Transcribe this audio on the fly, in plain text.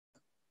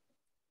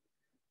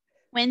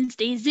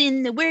Wednesdays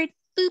in the Word,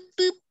 boop,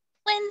 boop.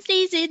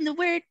 Wednesdays in the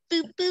Word,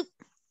 boop, boop.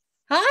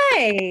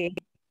 Hi.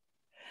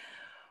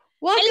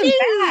 Welcome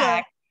Hello.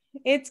 back.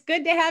 It's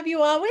good to have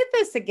you all with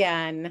us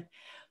again.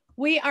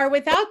 We are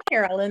without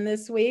Carolyn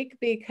this week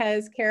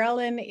because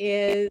Carolyn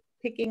is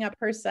picking up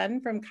her son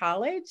from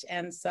college.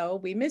 And so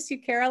we miss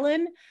you,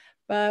 Carolyn,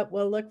 but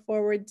we'll look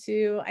forward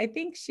to, I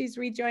think she's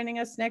rejoining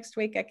us next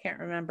week. I can't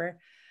remember.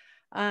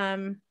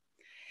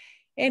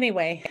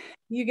 Anyway,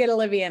 you get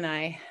Olivia and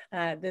I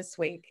this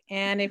week.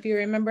 And if you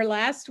remember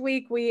last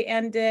week, we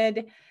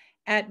ended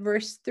at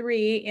verse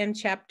 3 in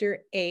chapter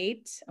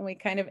 8. And we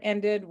kind of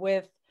ended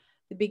with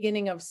the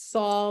beginning of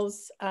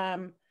Saul's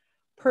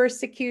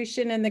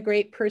persecution and the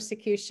great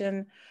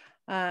persecution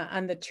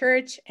on the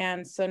church.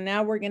 And so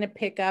now we're going to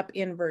pick up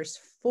in verse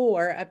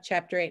 4 of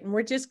chapter 8. And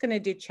we're just going to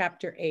do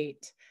chapter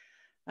 8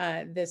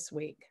 this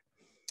week.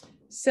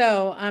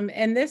 So,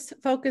 and this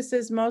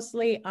focuses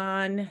mostly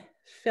on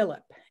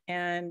Philip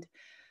and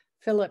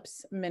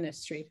Philip's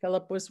ministry.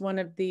 Philip was one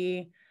of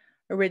the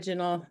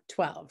original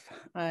 12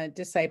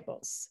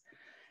 disciples.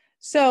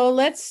 So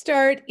let's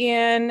start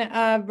in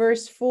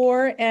verse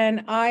 4,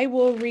 and I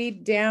will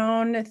read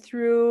down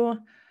through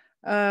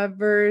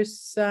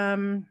verse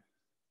 25.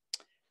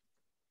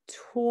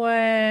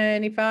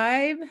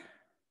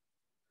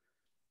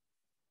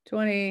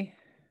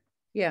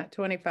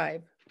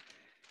 25.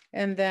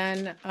 And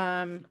then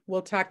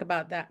we'll talk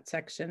about that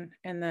section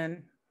and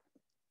then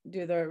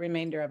do the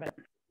remainder of it.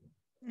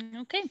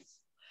 Okay.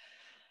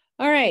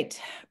 All right.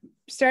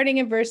 Starting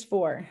in verse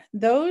 4.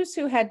 Those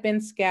who had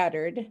been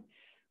scattered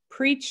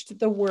preached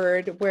the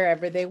word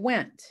wherever they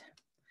went.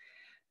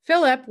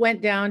 Philip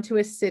went down to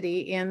a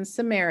city in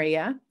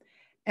Samaria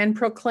and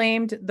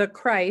proclaimed the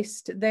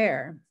Christ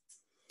there.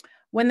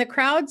 When the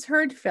crowds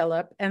heard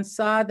Philip and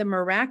saw the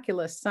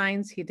miraculous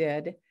signs he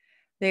did,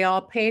 they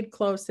all paid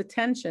close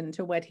attention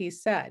to what he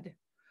said.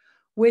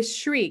 With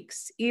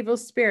shrieks, evil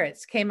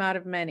spirits came out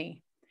of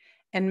many,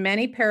 and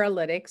many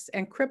paralytics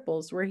and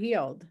cripples were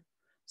healed.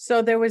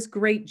 So there was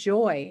great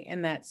joy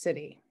in that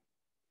city.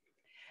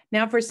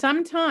 Now, for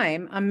some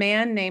time, a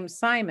man named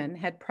Simon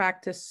had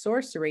practiced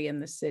sorcery in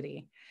the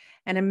city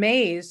and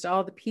amazed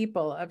all the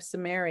people of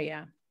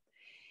Samaria.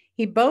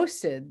 He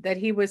boasted that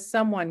he was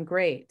someone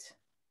great,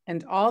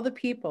 and all the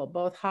people,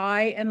 both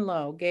high and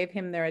low, gave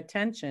him their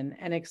attention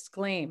and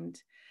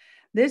exclaimed,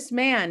 "This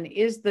man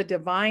is the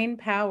divine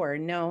power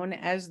known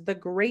as the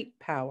Great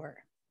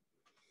Power."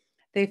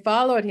 They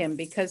followed him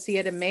because he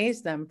had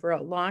amazed them for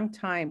a long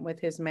time with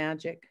his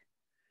magic.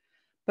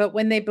 But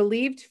when they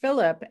believed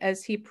Philip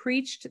as he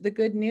preached the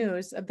good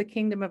news of the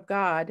kingdom of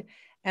God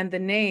and the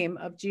name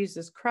of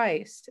Jesus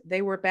Christ,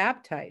 they were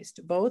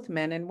baptized, both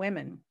men and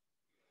women.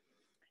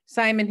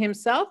 Simon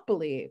himself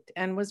believed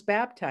and was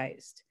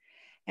baptized,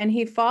 and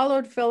he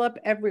followed Philip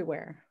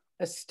everywhere,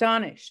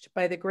 astonished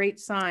by the great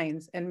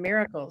signs and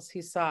miracles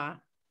he saw.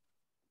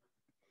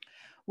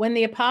 When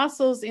the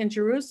apostles in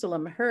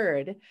Jerusalem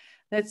heard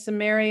that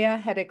Samaria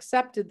had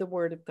accepted the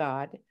word of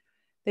God,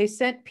 they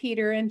sent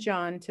Peter and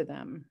John to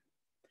them.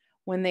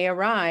 When they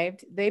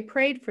arrived, they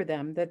prayed for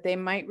them that they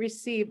might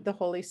receive the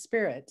Holy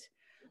Spirit,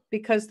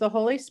 because the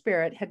Holy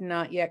Spirit had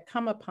not yet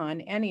come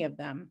upon any of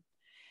them.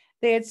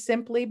 They had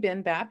simply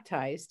been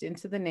baptized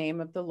into the name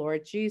of the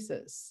Lord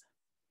Jesus.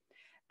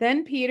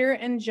 Then Peter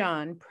and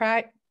John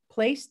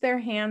placed their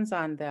hands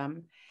on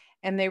them,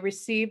 and they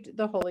received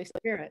the Holy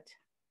Spirit.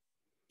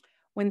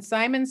 When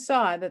Simon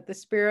saw that the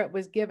Spirit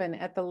was given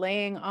at the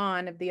laying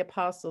on of the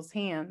apostles'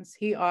 hands,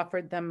 he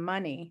offered them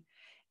money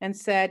and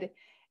said,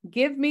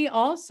 "Give me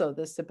also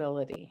this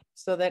ability,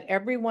 so that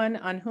everyone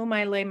on whom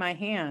I lay my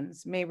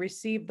hands may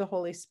receive the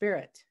Holy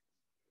Spirit."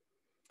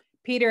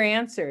 Peter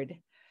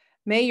answered,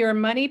 "May your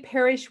money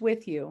perish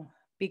with you,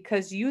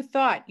 because you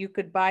thought you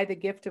could buy the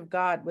gift of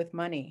God with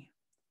money.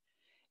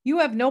 You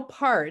have no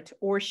part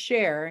or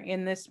share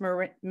in this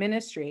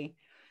ministry,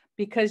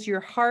 because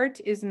your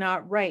heart is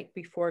not right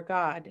before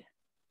God.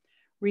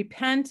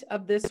 Repent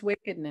of this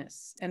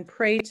wickedness and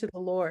pray to the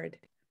Lord.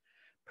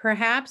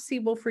 Perhaps he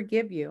will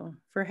forgive you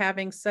for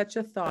having such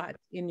a thought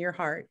in your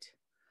heart.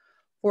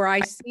 For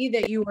I see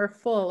that you are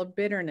full of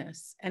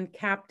bitterness and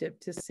captive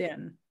to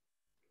sin."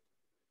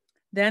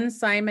 Then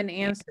Simon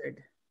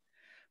answered,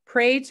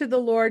 "Pray to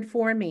the Lord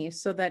for me,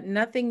 so that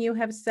nothing you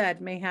have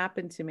said may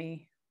happen to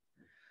me."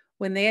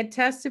 When they had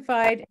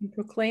testified and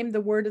proclaimed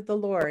the word of the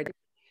Lord,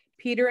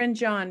 Peter and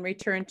John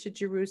returned to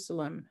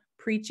Jerusalem,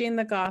 preaching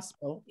the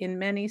gospel in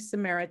many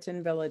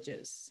Samaritan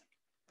villages.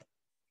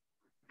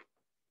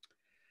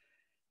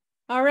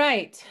 All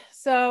right,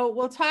 so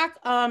we'll talk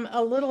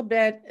a little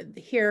bit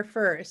here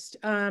first.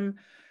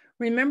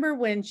 Remember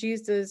when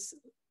Jesus,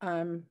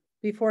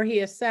 before he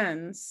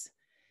ascends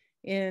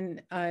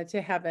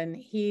to heaven,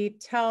 he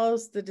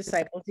tells the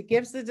disciples, he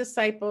gives the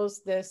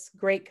disciples this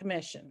great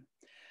commission.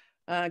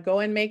 Go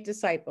and make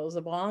disciples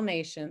of all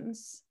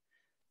nations,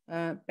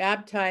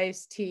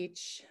 baptize,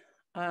 teach,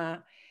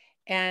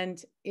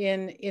 and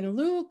in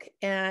Luke,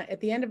 at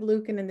the end of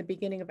Luke and in the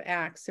beginning of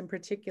Acts in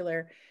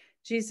particular,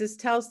 Jesus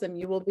tells them,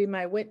 "You will be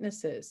my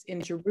witnesses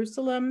in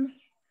Jerusalem,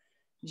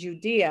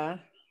 Judea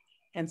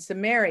and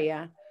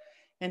Samaria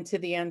and to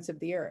the ends of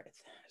the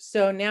earth.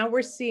 So now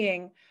we're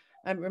seeing,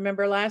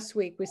 remember last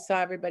week we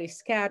saw everybody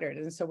scattered.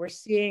 And so we're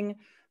seeing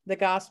the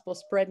gospel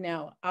spread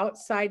now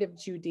outside of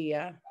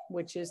Judea,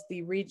 which is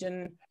the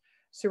region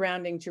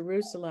surrounding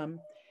Jerusalem,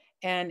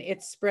 and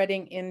it's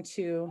spreading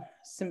into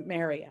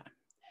Samaria.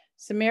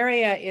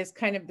 Samaria is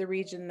kind of the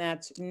region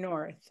that's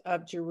north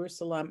of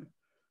Jerusalem,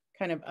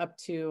 kind of up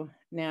to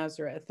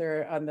Nazareth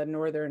or on the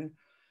northern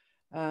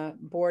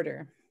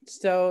border.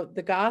 So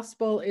the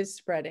gospel is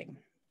spreading.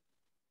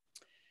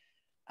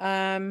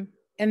 And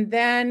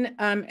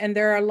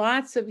there are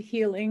lots of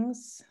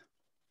healings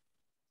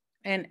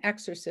and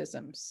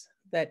exorcisms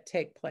that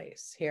take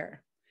place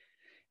here.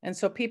 And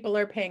so people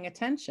are paying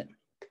attention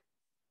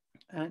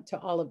to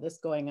all of this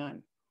going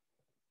on.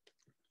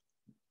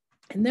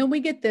 And then we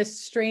get this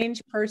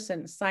strange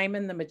person,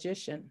 Simon the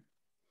magician.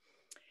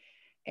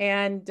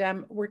 And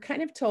we're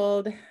kind of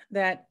told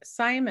that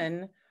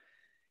Simon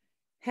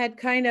had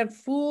kind of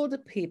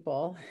fooled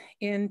people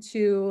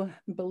into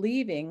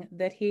believing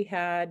that he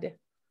had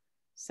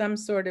some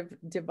sort of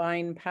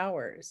divine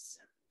powers.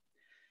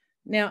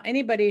 Now,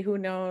 anybody who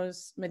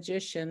knows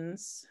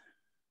magicians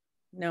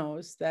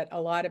knows that a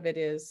lot of it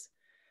is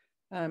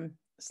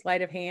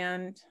sleight of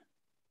hand,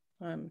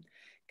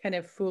 kind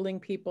of fooling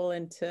people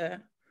into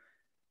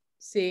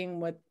seeing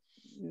what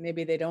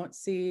maybe they don't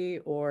see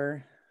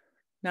or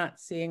not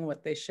seeing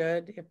what they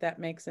should, if that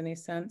makes any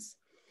sense.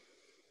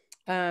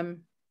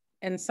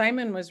 And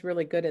Simon was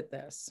really good at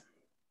this.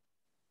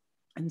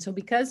 And so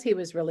because he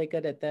was really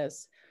good at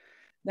this,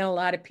 now a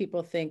lot of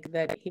people think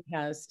that he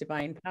has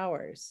divine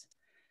powers.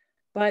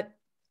 But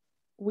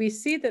we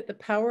see that the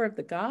power of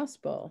the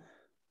gospel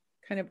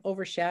kind of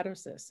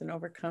overshadows this and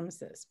overcomes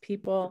this.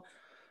 People,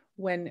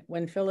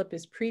 when Philip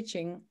is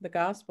preaching the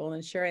gospel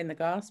and sharing the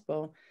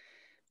gospel,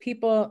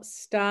 people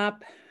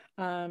stop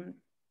paying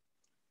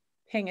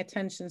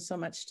attention so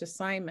much to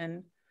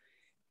Simon,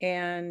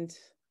 and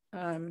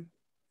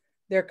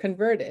they're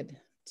converted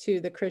to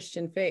the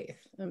Christian faith.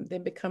 They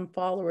become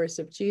followers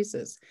of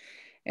Jesus.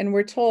 And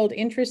we're told,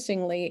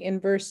 interestingly, in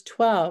verse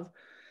 12,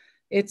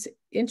 it's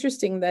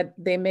interesting that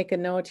they make a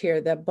note here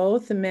that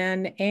both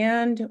men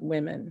and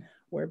women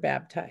were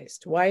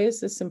baptized. Why is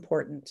this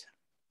important?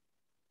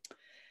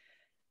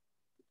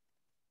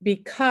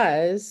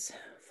 Because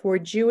for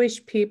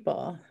Jewish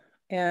people,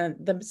 and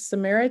the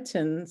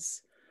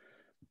Samaritans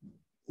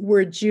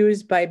were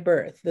Jews by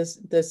birth.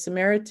 The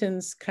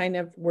Samaritans kind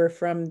of were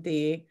from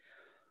the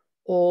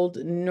old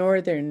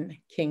northern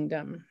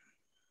kingdom.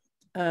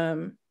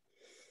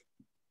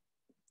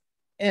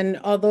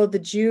 And although the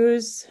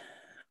Jews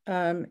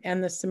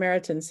and the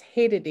Samaritans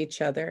hated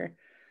each other,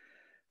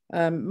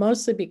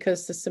 mostly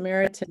because the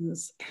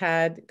Samaritans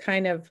had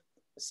kind of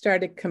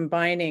started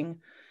combining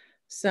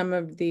some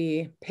of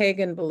the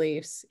pagan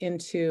beliefs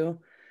into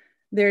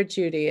their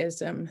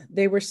Judaism,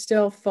 they were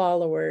still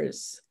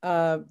followers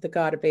of the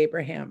God of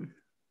Abraham.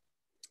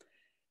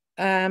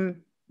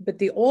 But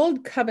the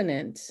old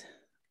covenant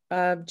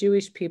of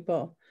Jewish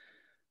people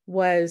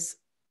was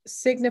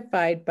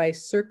signified by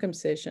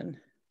circumcision.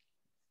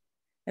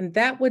 And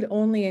that would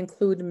only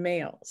include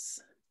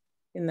males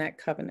in that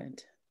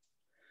covenant.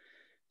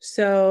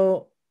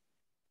 So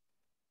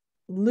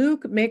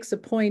Luke makes a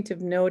point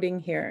of noting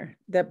here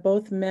that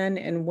both men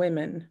and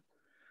women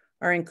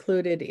are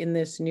included in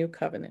this new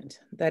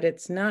covenant, that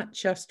it's not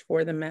just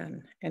for the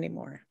men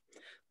anymore.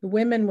 The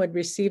women would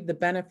receive the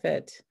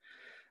benefit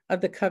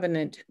of the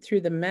covenant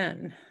through the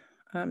men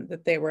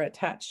that they were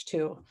attached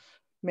to,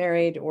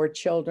 married or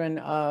children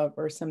of,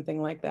 or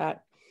something like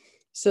that.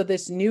 So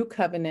this new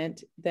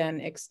covenant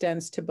then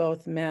extends to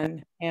both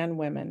men and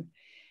women.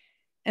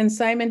 And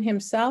Simon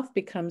himself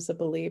becomes a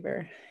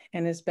believer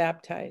and is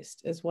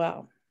baptized as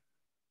well.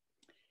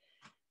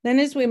 Then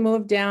as we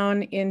move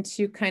down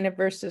into kind of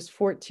verses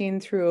 14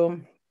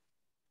 through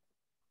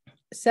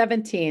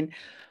 17,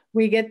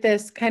 we get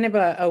this kind of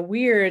a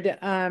weird,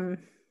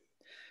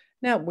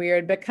 not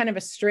weird, but kind of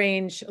a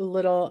strange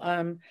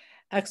little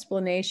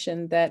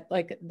explanation that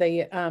like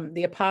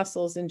the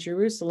apostles in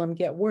Jerusalem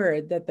get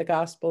word that the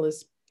gospel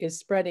is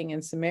spreading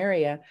in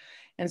Samaria.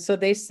 And so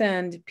they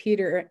send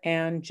Peter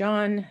and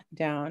John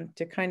down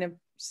to kind of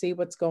see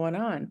what's going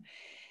on.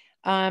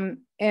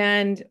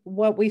 And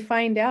what we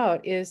find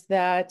out is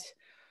that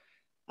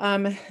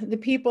the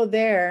people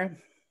there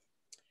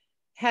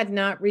had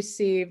not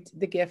received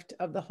the gift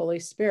of the Holy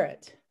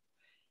Spirit.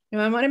 Now,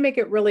 I want to make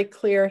it really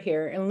clear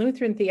here, in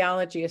Lutheran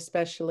theology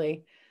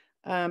especially,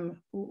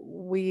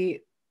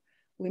 we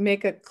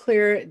make a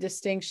clear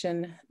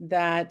distinction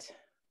that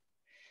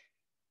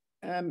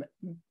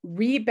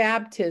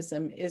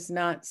rebaptism is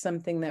not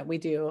something that we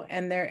do,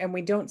 and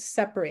we don't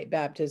separate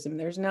baptism.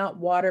 There's not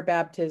water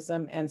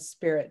baptism and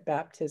spirit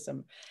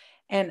baptism.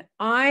 And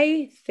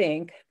I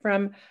think,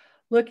 from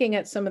looking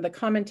at some of the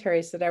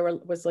commentaries that I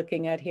was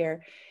looking at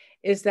here,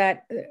 is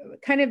that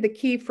kind of the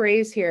key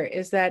phrase here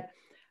is that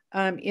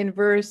in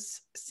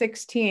verse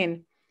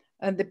 16,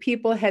 the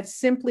people had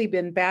simply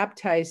been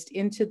baptized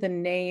into the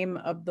name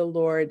of the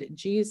Lord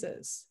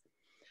Jesus.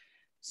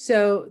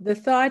 So the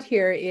thought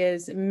here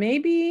is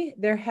maybe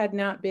there had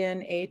not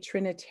been a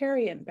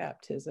Trinitarian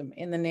baptism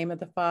in the name of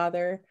the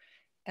Father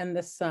and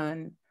the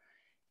Son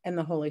and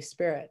the Holy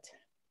Spirit.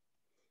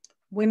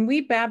 When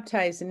we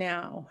baptize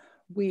now,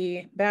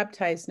 we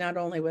baptize not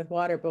only with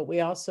water, but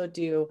we also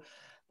do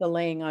the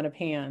laying on of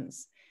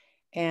hands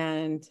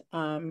and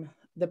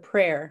the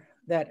prayer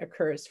that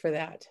occurs for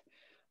that,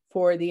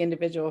 for the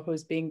individual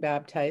who's being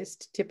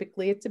baptized.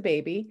 Typically it's a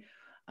baby,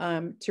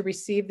 to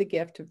receive the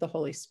gift of the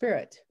Holy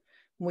Spirit.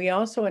 We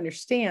also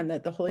understand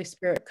that the Holy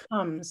Spirit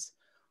comes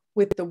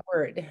with the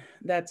word.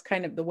 That's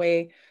kind of the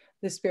way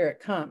the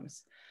Spirit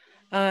comes.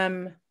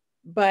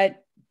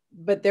 But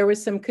there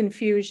was some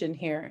confusion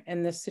here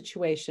in this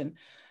situation.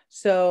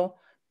 So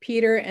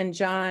Peter and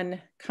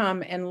John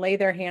come and lay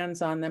their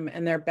hands on them,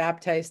 and they're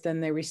baptized,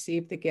 and they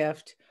receive the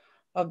gift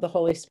of the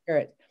Holy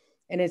Spirit.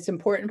 And it's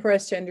important for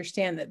us to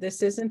understand that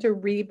this isn't a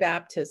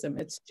rebaptism.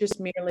 It's just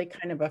merely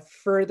kind of a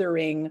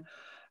furthering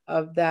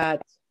of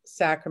that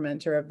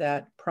sacrament or of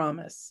that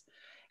promise.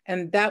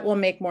 And that will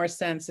make more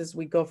sense as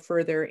we go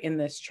further in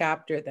this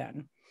chapter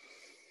then.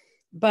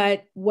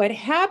 But what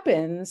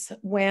happens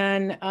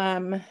when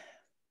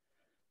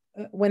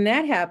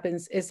that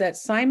happens is that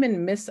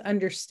Simon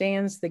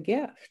misunderstands the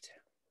gift.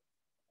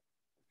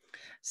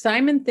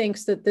 Simon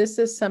thinks that this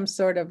is some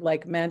sort of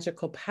like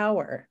magical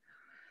power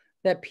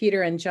that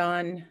Peter and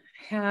John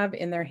have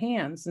in their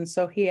hands. And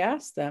so he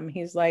asked them,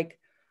 he's like,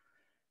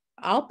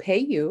 I'll pay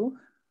you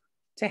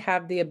to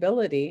have the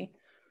ability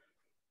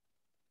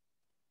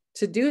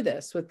to do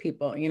this with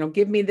people. You know,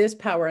 give me this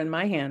power in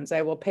my hands,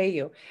 I will pay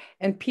you.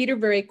 And Peter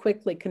very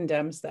quickly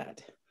condemns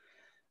that.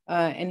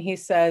 And he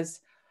says,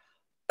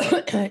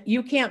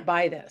 you can't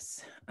buy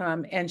this.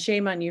 And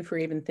shame on you for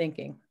even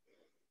thinking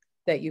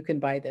that you can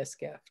buy this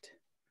gift.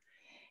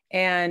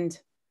 And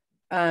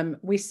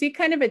we see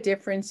kind of a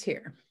difference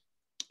here.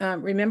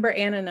 Remember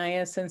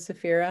Ananias and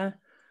Sapphira,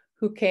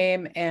 who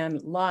came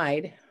and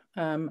lied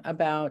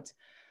about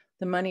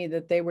the money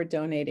that they were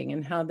donating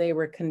and how they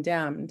were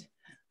condemned.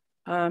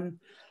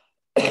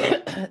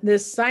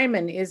 This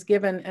Simon is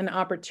given an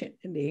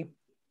opportunity.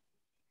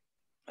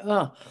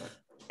 Oh,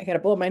 I gotta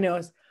blow my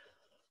nose.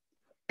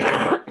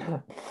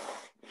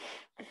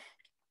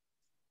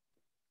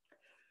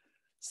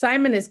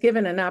 Simon is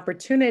given an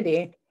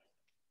opportunity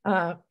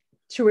to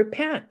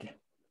repent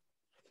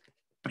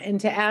and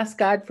to ask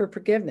God for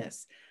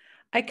forgiveness.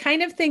 I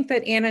kind of think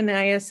that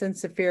Ananias and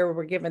Sapphira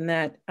were given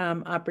that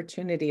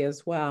opportunity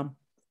as well,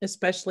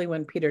 especially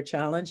when Peter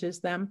challenges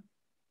them.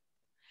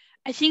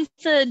 I think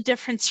the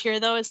difference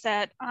here, though, is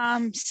that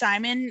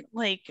Simon,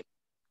 like,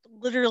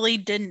 literally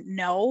didn't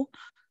know.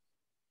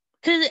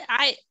 Because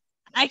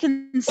I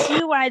can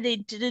see why they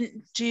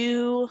didn't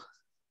do,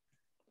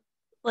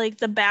 like,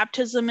 the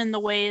baptism in the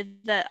way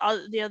that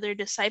the other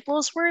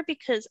disciples were,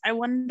 because I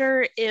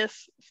wonder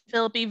if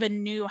Philip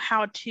even knew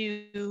how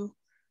to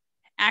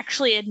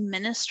actually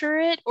administer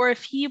it, or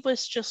if he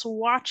was just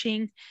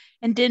watching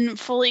and didn't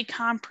fully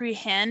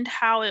comprehend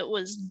how it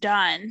was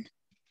done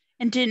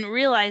and didn't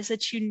realize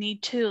that you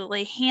need to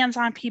lay hands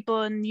on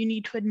people and you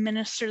need to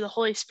administer the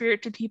Holy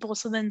Spirit to people.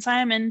 So then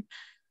Simon,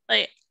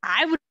 like,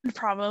 I would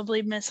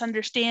probably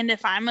misunderstand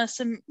if I'm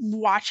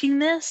watching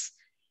this,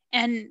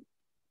 and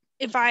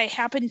if I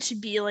happen to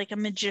be like a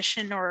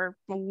magician or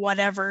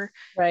whatever,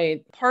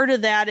 right? Part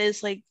of that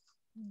is like,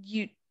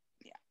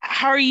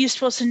 how are you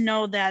supposed to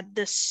know that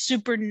this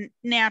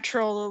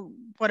supernatural,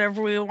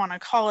 whatever we want to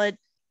call it,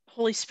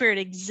 Holy Spirit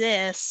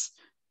exists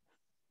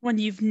when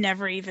you've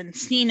never even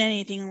seen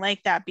anything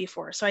like that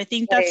before? So I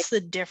think that's the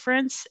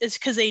difference, is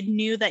because they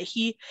knew that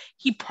he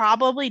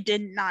probably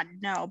did not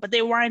know, but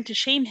they wanted to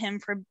shame him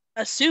for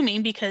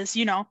assuming, because,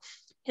 you know,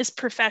 his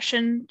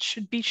profession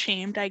should be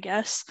shamed, I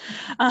guess,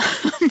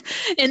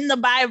 in the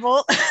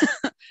Bible,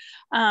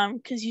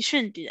 because you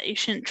shouldn't do that. You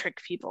shouldn't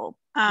trick people.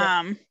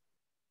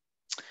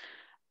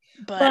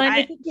 But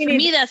well, for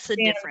me, that's the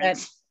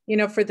difference. That, you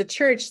know, for the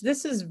church,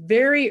 this is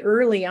very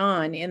early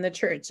on in the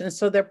church. And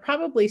so they're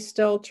probably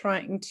still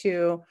trying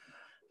to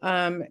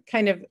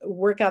kind of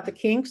work out the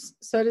kinks,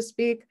 so to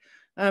speak.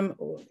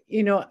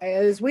 You know,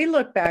 as we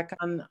look back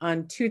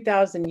on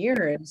 2,000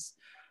 years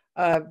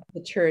of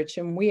the church,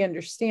 and we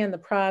understand the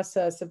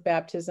process of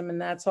baptism,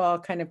 and that's all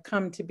kind of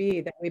come to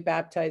be, that we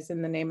baptize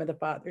in the name of the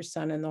Father,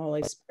 Son, and the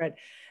Holy Spirit.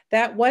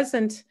 That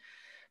wasn't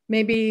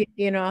maybe,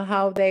 you know,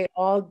 how they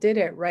all did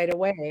it right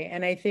away.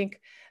 And I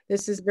think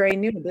this is very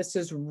new. This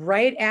is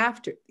right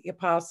after the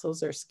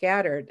apostles are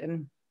scattered.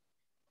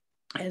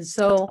 And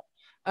so,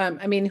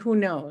 I mean, who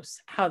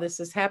knows how this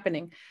is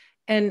happening?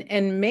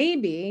 And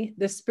maybe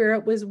the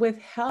Spirit was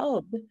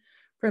withheld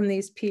from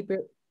these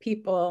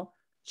people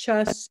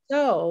just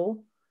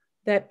so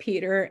that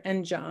Peter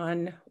and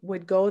John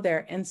would go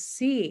there and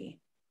see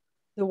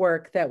the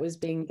work that was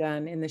being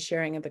done in the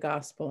sharing of the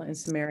gospel in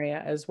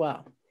Samaria as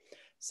well.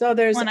 So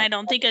there's, and I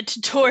don't think a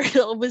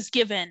tutorial was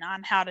given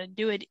on how to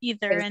do it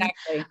either.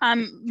 Exactly.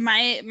 And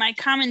my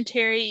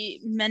commentary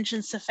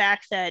mentions the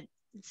fact that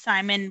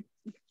Simon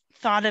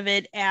thought of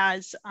it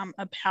as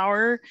a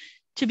power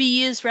to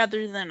be used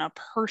rather than a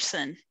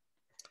person.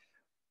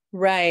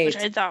 Right. which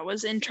I thought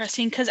was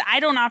interesting because I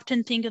don't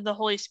often think of the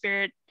Holy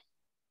Spirit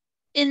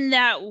in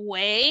that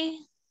way.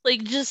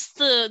 Like just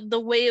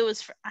the way it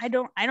was. I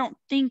don't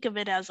think of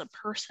it as a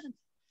person.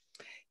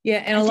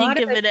 Yeah, and I a lot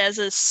think of of it as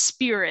a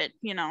spirit,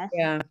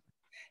 yeah.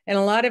 And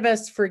a lot of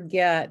us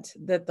forget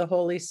that the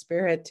Holy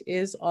Spirit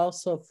is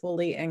also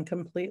fully and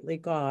completely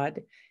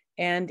God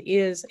and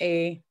is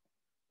a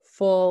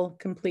full,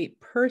 complete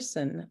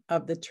person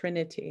of the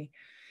Trinity,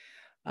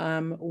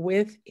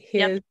 with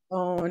his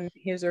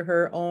or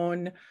her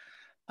own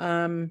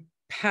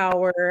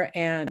power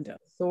and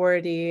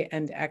authority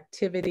and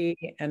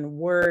activity and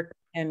work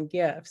and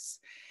gifts.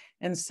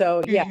 And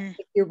so, yeah,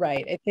 you're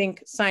right. I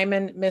think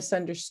Simon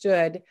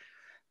misunderstood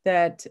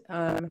that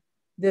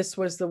this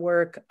was the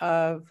work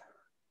of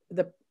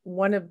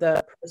one of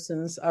the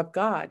persons of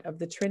God, of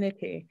the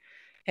Trinity,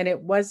 and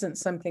it wasn't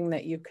something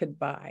that you could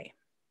buy.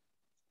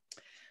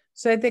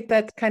 So I think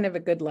that's kind of a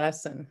good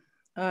lesson.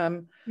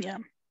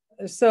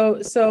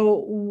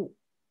 So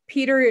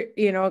Peter,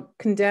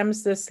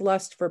 condemns this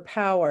lust for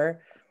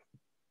power,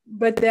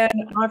 but then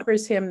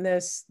offers him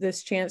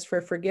this chance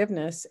for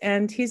forgiveness,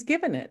 and he's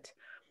given it.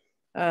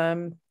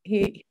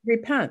 He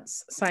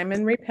repents.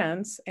 Simon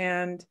repents,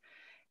 and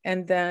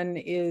then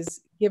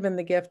is given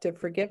the gift of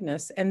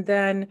forgiveness. And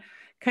then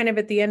kind of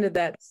at the end of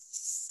that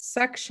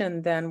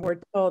section, then we're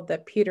told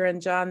that Peter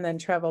and John then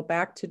travel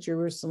back to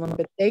Jerusalem,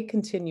 but they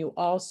continue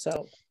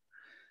also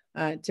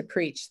to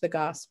preach the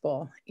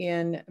gospel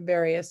in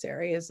various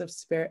areas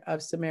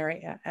of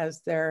Samaria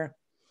as they're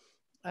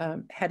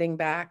heading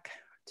back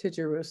to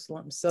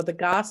Jerusalem. So the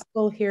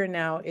gospel here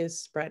now is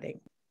spreading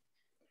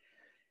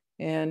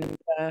and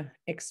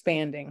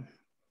expanding.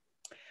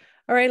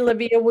 All right,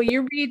 Olivia, will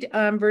you read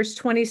verse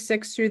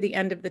 26 through the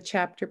end of the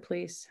chapter,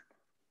 please?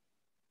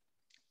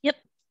 Yep.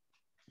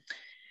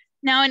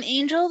 Now an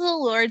angel of the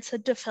Lord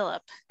said to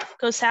Philip,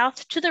 "Go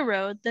south to the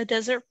road, the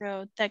desert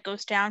road that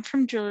goes down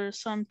from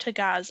Jerusalem to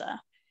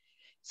Gaza."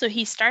 So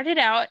he started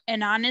out,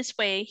 and on his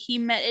way he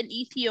met an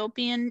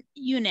Ethiopian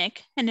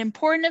eunuch, an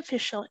important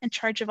official in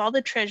charge of all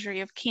the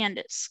treasury of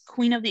Candace,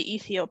 queen of the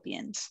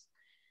Ethiopians.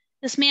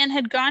 This man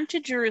had gone to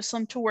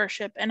Jerusalem to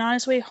worship, and on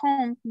his way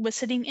home was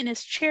sitting in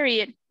his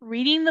chariot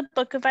reading the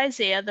book of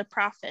Isaiah the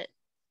prophet.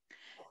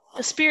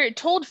 The Spirit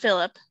told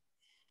Philip,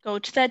 "Go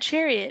to that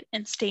chariot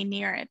and stay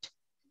near it."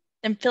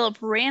 Then Philip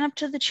ran up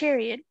to the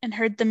chariot and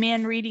heard the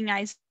man reading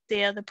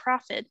Isaiah the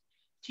prophet.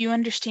 "Do you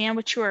understand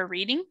what you are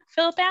reading?"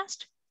 Philip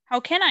asked. "How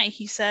can I?"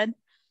 he said,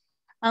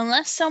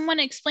 "unless someone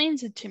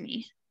explains it to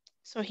me."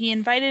 So he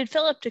invited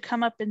Philip to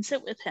come up and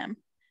sit with him.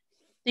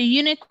 The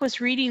eunuch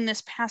was reading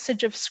this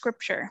passage of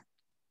scripture.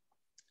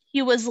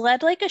 "He was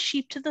led like a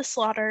sheep to the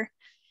slaughter,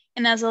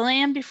 and as a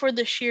lamb before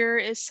the shearer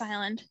is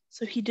silent,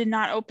 so he did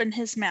not open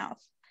his mouth.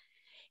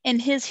 In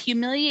his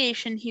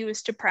humiliation he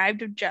was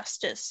deprived of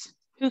justice.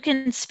 Who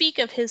can speak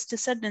of his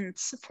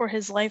descendants, for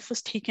his life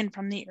was taken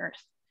from the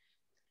earth?"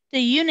 The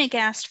eunuch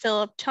asked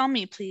Philip, "Tell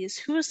me, please,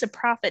 who is the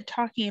prophet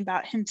talking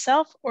about,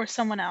 himself or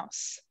someone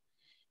else?"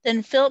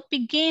 Then Philip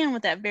began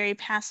with that very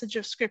passage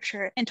of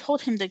scripture and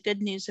told him the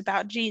good news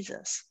about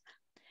Jesus.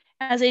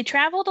 As they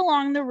traveled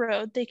along the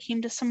road, they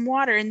came to some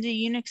water, and the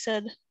eunuch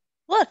said,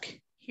 "Look,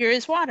 here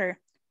is water.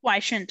 Why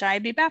shouldn't I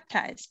be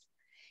baptized?"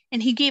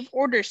 And he gave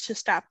orders to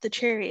stop the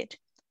chariot.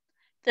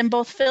 Then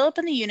both Philip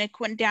and the eunuch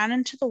went down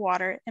into the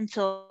water, and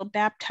Philip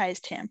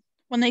baptized him.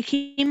 When they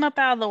came up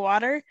out of the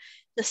water,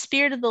 the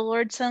Spirit of the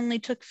Lord suddenly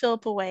took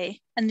Philip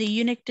away, and the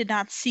eunuch did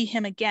not see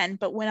him again,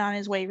 but went on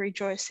his way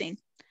rejoicing.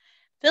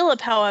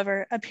 Philip,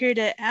 however, appeared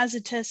at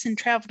Azotus and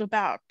traveled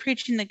about,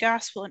 preaching the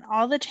gospel in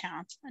all the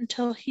towns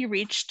until he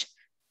reached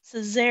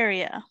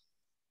Caesarea.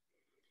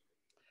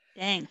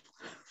 Dang.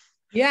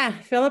 Yeah,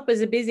 Philip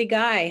was a busy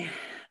guy.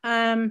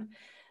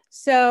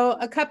 So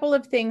a couple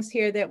of things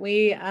here that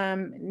we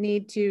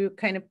need to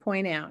kind of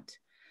point out.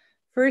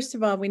 First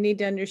of all, we need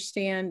to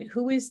understand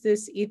who is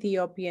this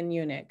Ethiopian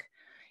eunuch.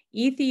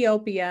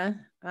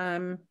 Ethiopia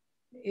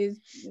is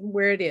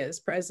where it is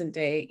present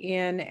day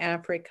in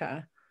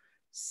Africa,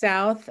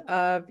 south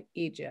of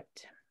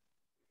Egypt.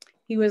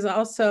 He was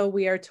also,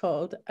 we are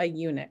told, a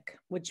eunuch,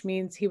 which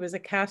means he was a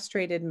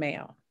castrated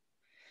male.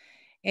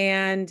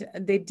 And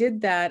they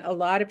did that a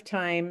lot of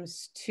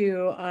times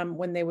to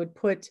when they would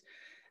put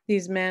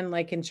these men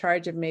like in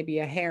charge of maybe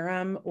a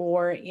harem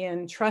or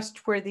in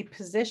trustworthy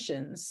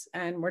positions.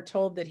 And we're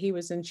told that he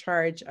was in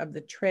charge of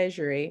the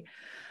treasury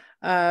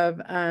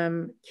of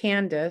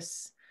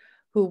Candace,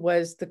 who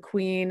was the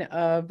queen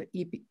of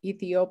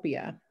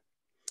Ethiopia.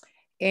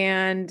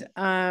 And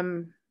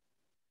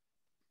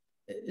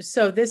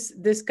so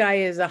this guy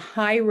is a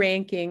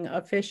high-ranking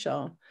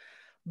official,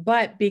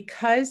 but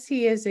because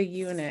he is a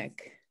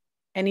eunuch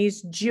and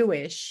he's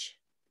Jewish,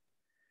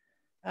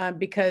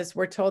 because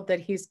we're told that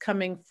he's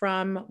coming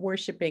from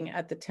worshiping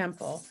at the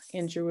temple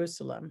in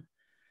Jerusalem,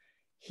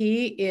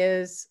 he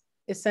is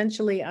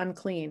essentially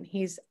unclean.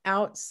 He's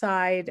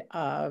outside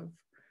of,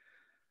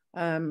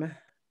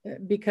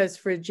 because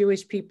for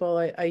Jewish people,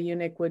 a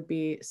eunuch would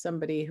be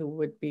somebody who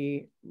would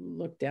be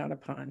looked down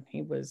upon.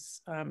 He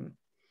was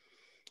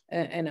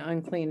an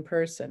unclean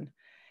person.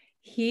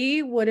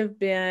 He would have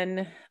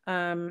been,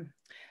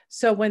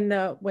 so when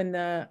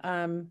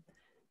the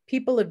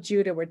people of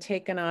Judah were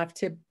taken off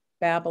to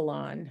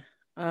Babylon,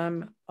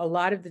 a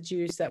lot of the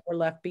Jews that were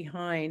left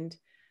behind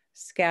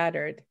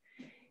scattered,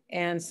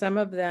 and some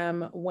of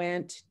them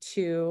went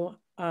to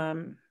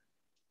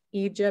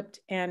Egypt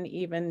and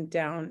even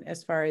down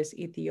as far as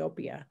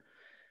Ethiopia.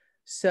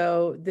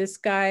 So this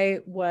guy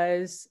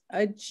was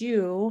a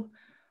Jew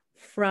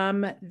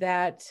from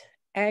that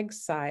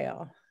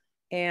exile,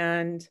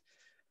 and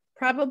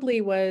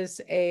probably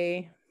was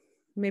a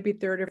maybe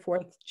third or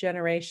fourth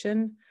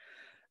generation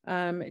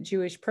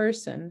Jewish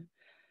person.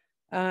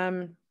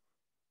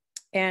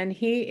 And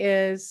he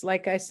is,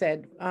 like I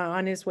said,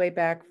 on his way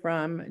back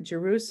from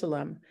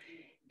Jerusalem.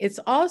 It's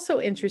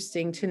also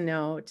interesting to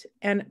note,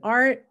 and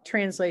our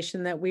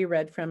translation that we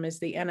read from is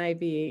the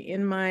NIV.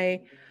 In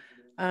my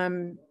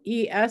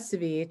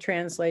ESV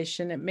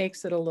translation, it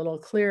makes it a little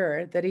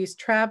clearer that he's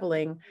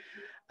traveling.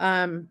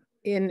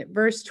 In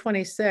verse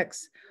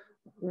 26,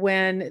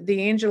 when the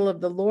angel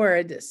of the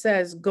Lord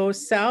says, go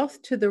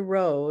south to the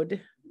road,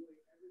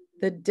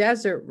 the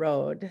desert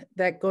road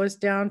that goes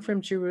down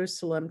from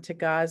Jerusalem to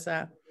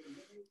Gaza.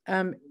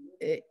 In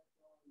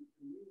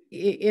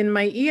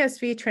my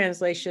ESV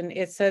translation,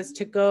 it says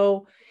to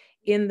go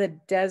in the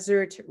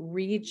desert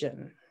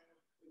region.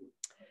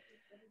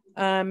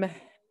 And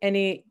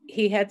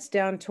he heads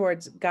down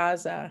towards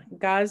Gaza.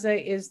 Gaza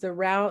is the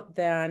route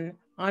then,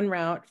 en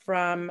route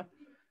from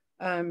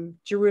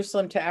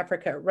Jerusalem to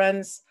Africa. It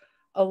runs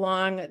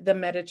along the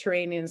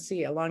Mediterranean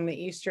Sea, along the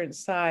eastern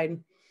side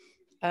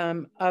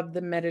of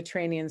the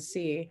Mediterranean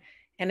Sea.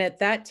 And at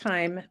that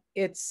time,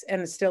 it's,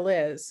 and it still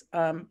is,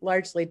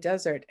 largely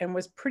desert and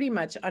was pretty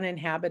much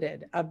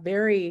uninhabited, a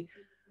very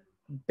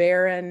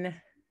barren,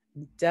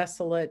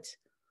 desolate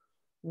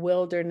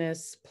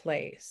wilderness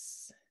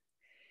place.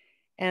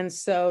 And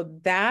so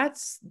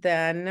that's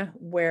then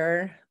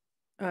where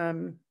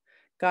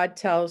God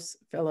tells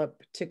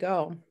Philip to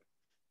go.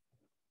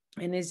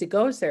 And as he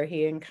goes there,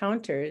 he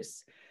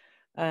encounters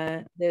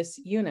this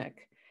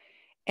eunuch.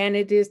 And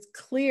it is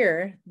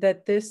clear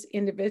that this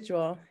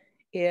individual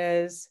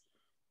is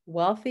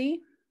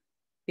wealthy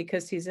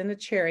because he's in a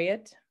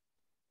chariot,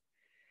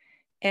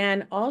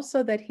 and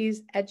also that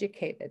he's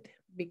educated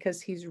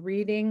because he's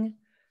reading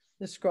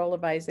the scroll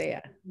of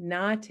Isaiah.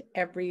 Not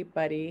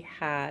everybody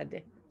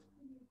had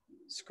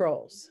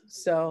scrolls.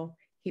 So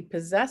he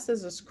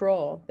possesses a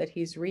scroll that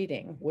he's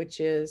reading, which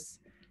is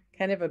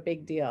kind of a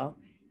big deal,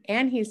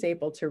 and he's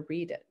able to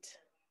read it.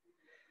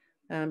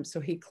 So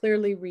he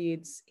clearly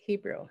reads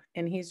Hebrew,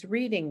 and he's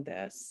reading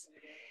this.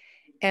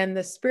 And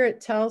the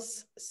Spirit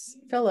tells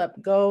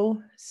Philip,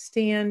 go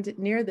stand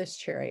near this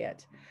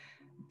chariot.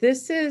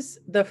 This is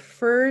the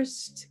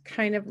first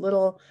kind of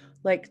little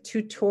like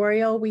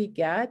tutorial we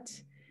get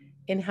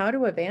in how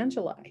to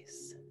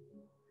evangelize.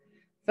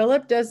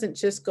 Philip doesn't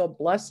just go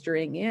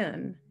blustering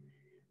in.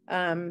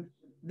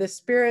 The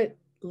Spirit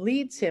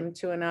leads him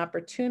to an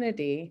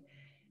opportunity,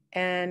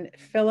 and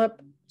Philip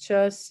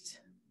just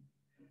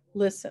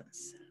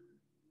listens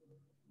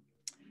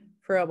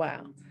for a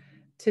while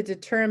to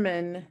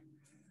determine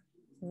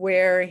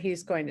where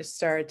he's going to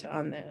start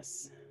on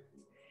this.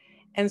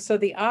 And so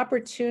the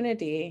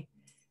opportunity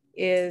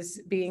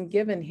is being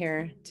given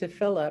here to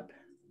Philip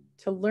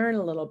to learn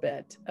a little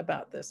bit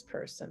about this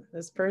person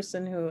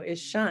who is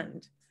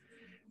shunned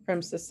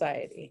from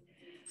society.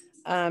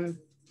 They're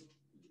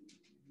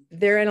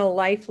in a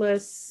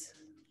lifeless,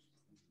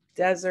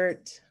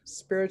 desert,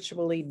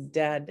 spiritually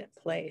dead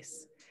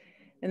place.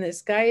 And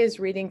this guy is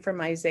reading from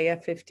Isaiah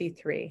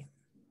 53,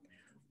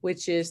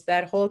 which is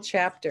that whole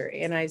chapter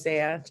in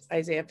Isaiah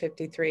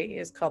 53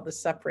 is called the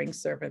suffering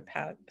servant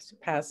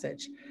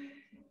passage.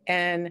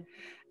 And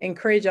I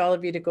encourage all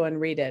of you to go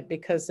and read it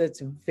because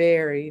it's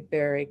very,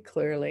 very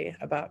clearly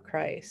about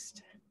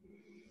Christ.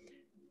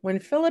 When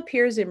Philip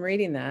hears him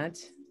reading that,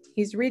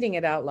 he's reading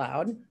it out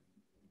loud.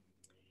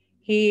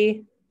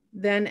 He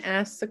then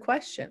asks a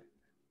question.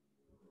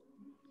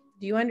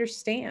 Do you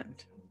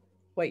understand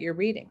what you're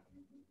reading?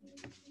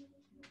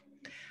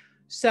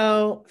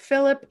 So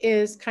Philip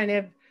is kind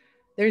of,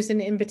 there's an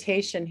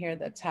invitation here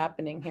that's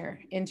happening here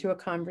into a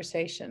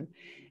conversation.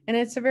 And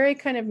it's a very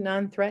kind of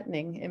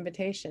non-threatening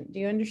invitation. Do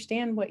you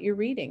understand what you're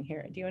reading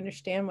here? Do you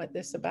understand what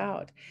this is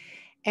about?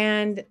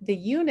 And the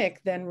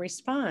eunuch then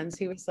responds.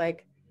 He was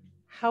like,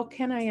 how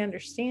can I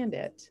understand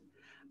it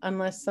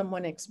unless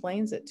someone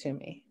explains it to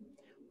me?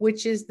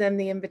 Which is then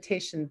the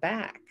invitation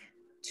back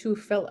to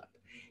Philip.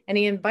 And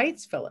he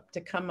invites Philip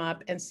to come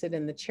up and sit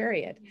in the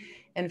chariot.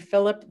 And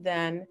Philip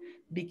then,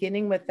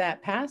 beginning with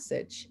that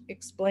passage,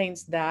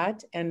 explains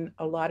that and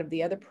a lot of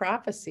the other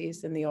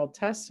prophecies in the Old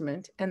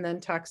Testament, and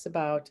then talks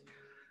about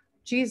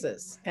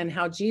Jesus and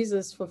how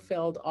Jesus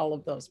fulfilled all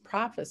of those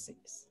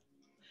prophecies.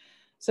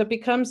 So it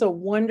becomes a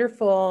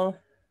wonderful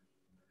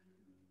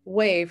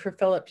way for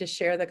Philip to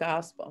share the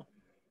gospel,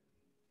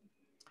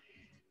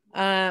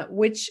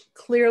 which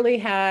clearly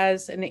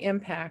has an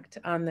impact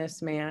on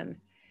this man.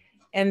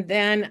 And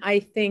then I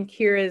think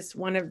here is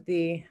one of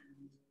the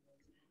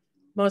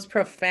most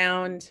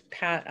profound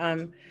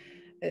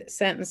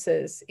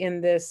sentences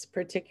in this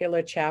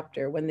particular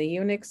chapter when the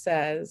eunuch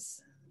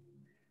says,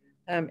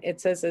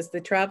 it says, as they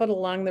traveled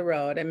along the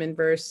road, I'm in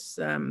verse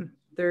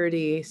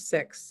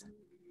 36.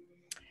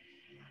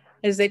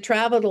 As they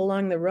traveled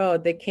along the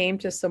road, they came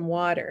to some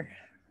water.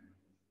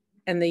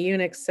 And the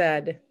eunuch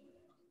said,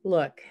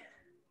 look,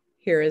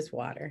 here is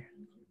water.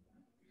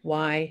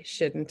 Why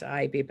shouldn't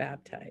I be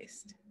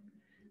baptized?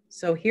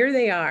 So here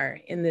they are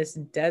in this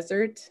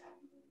desert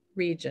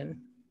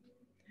region.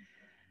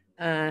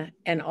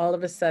 And all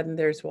of a sudden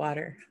there's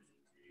water.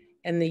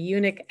 And the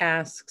eunuch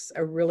asks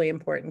a really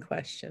important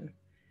question.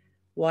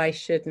 Why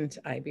shouldn't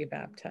I be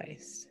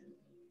baptized?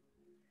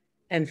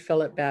 And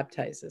Philip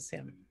baptizes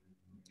him.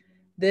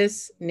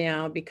 This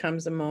now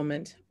becomes a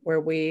moment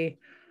where we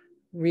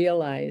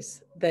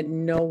realize that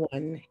no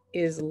one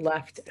is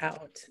left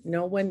out.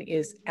 No one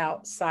is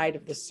outside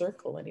of the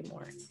circle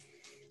anymore.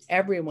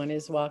 Everyone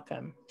is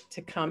welcome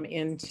to come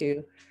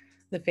into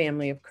the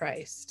family of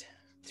Christ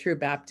through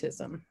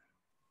baptism.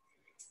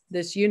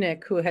 This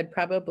eunuch, who had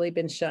probably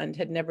been shunned,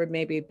 had never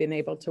maybe been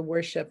able to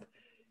worship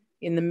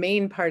in the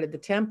main part of the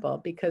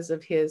temple because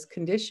of his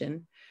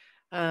condition,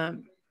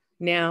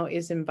 now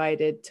is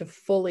invited to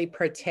fully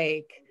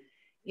partake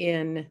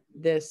in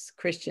this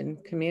Christian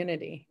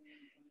community.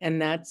 And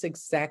that's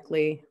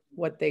exactly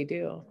what they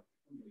do.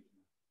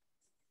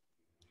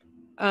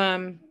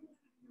 I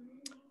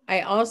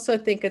also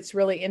think it's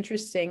really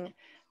interesting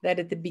that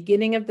at the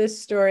beginning of this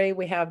story,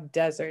 we have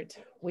desert,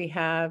 we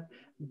have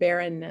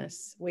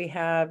barrenness, we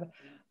have,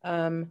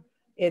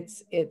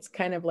 it's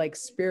kind of like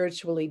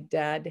spiritually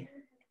dead.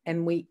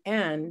 And we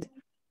end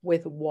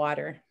with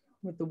water,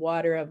 with the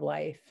water of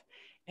life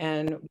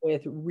and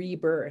with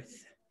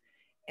rebirth.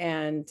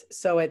 And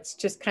so it's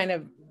just kind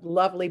of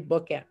lovely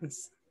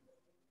bookends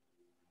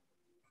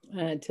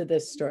to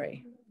this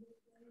story.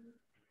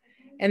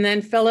 And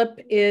then Philip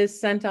is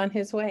sent on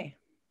his way.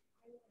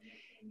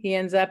 He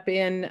ends up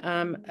in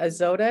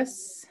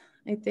Azotus,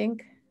 I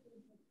think,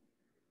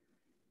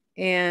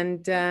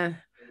 and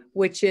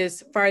which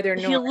is farther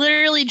north. He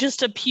literally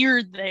just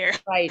appeared there.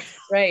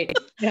 Right.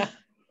 Yeah.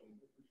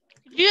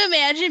 Could you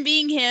imagine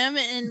being him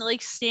and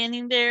like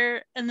standing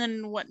there, and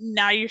then what?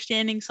 Now you're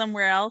standing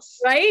somewhere else,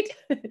 right?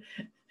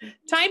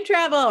 Time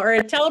travel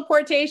or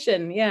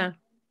teleportation. Yeah.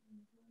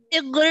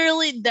 It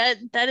literally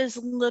that is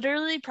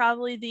literally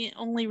probably the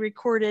only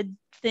recorded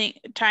thing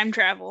time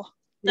travel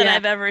that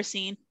I've ever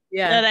seen.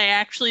 Yeah. That I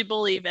actually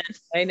believe in.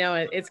 I know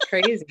it's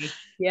crazy.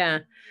 Yeah.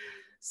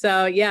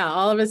 So yeah,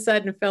 all of a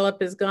sudden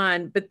Philip is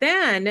gone. But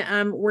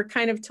then we're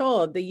kind of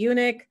told the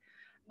eunuch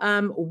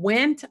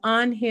went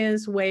on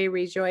his way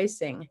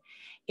rejoicing.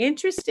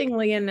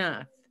 Interestingly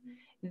enough,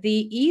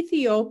 the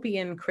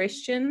Ethiopian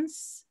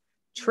Christians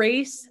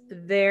trace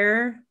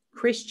their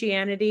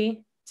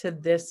Christianity to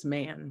this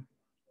man,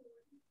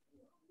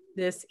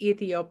 this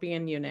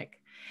Ethiopian eunuch.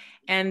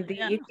 And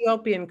the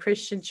Ethiopian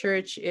Christian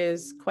church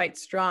is quite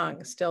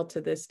strong still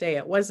to this day.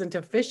 It wasn't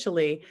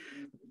officially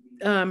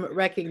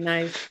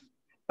recognized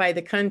by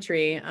the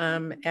country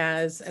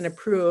as an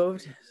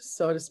approved,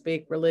 so to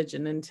speak,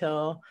 religion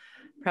until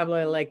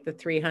probably like the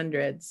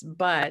 300s.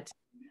 But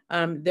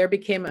there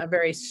became a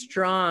very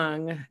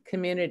strong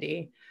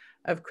community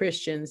of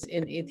Christians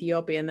in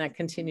Ethiopia, and that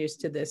continues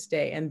to this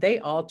day. And they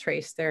all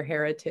trace their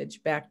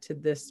heritage back to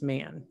this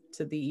man,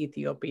 to the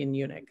Ethiopian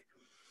eunuch.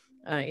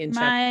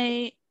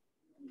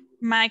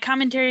 My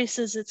commentary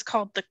says it's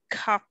called the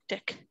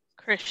Coptic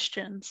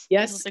Christians.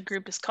 Yes. That's what the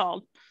group is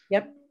called.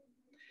 Yep.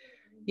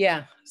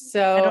 Yeah.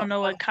 So I don't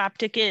know what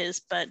Coptic is,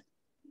 but.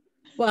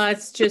 Well,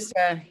 it's just,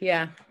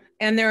 yeah.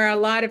 And there are a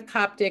lot of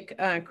Coptic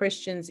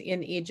Christians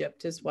in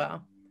Egypt as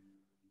well.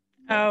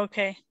 Oh,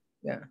 okay.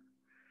 Yeah.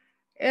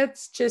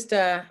 It's just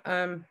I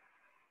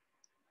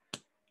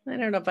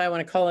don't know if I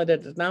want to call it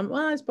a well,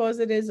 I suppose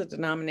it is a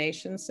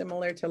denomination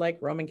similar to like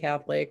Roman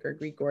Catholic or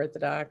Greek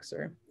Orthodox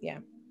or, yeah.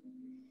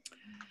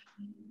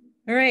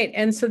 All right.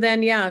 And so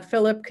then, yeah,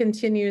 Philip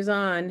continues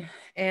on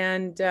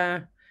and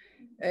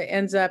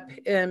ends up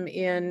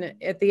in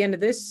at the end of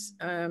this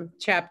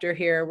chapter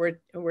here,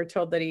 we're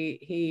told that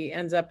he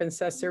ends up in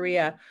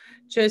Caesarea.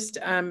 Just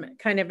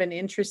kind of an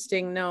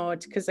interesting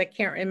note, because I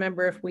can't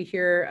remember if we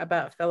hear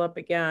about Philip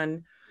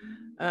again.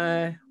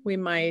 We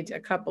might a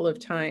couple of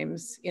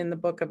times in the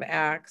book of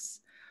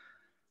Acts.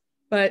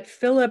 But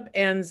Philip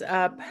ends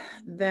up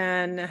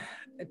then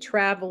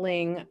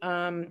traveling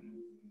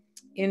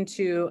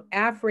into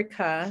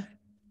Africa,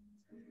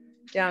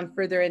 down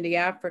further into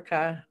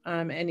Africa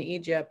and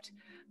Egypt,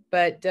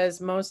 but does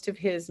most of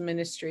his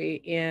ministry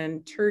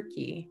in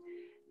Turkey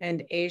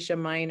and Asia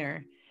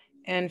Minor.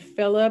 And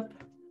Philip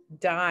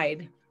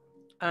died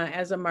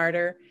as a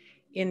martyr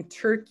in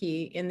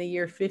Turkey in the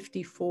year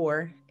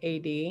 54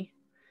 AD,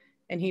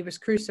 and he was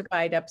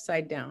crucified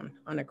upside down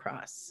on a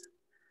cross.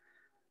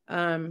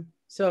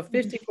 So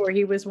 54,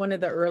 he was one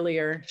of the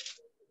earlier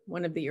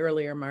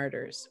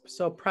martyrs.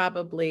 So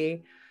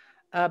probably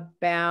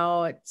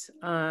about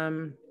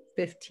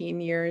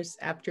 15 years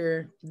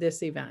after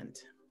this event.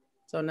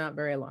 So not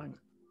very long.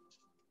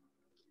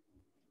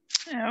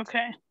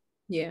 Okay.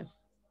 Yeah.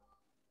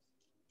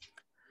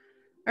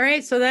 All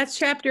right, so that's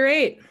chapter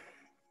 8.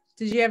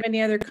 Did you have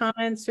any other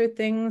comments or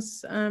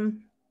things,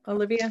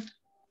 Olivia?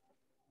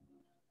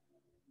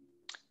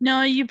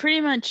 No, you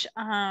pretty much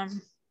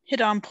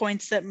hit on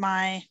points that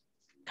my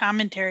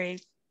commentary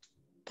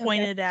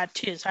pointed at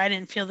too, so I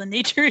didn't feel the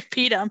need to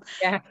repeat them.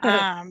 Yeah.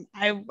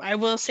 I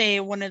will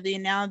say one of the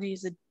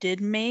analogies it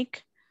did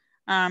make,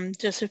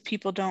 just if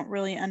people don't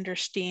really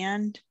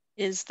understand,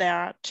 is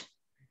that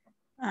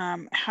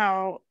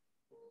how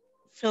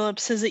Philip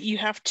says that you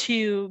have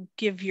to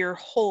give your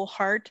whole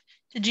heart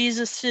to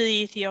Jesus, to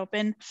the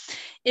Ethiopian.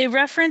 It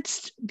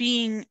referenced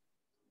being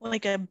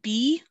like a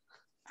bee,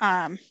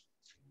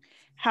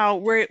 how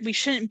we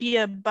shouldn't be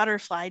a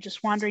butterfly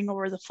just wandering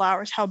over the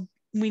flowers, how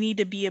we need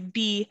to be a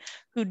bee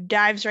who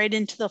dives right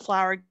into the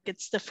flower,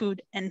 gets the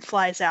food, and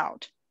flies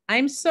out.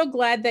 I'm so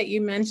glad that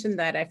you mentioned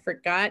that. I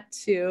forgot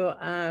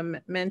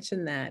to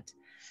mention that.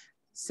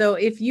 So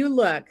if you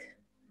look,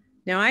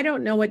 now I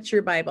don't know what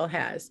your Bible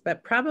has,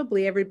 but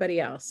probably everybody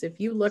else,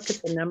 if you look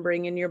at the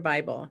numbering in your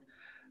Bible,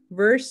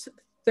 verse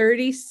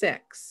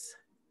 36,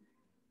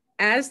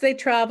 as they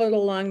traveled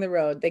along the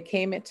road, they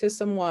came into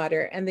some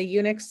water, and the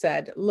eunuch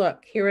said,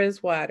 "Look, here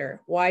is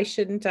water. Why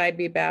shouldn't I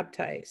be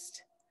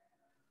baptized?"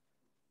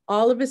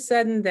 All of a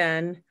sudden,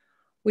 then,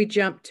 we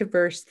jump to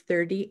verse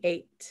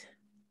 38.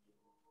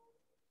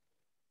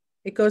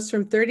 It goes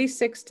from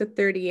 36 to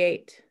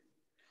 38.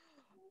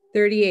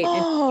 38,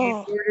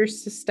 and he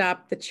orders to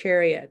stop the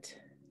chariot.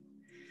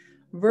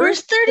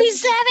 Verse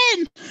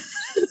 37.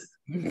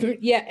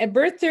 Yeah,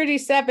 verse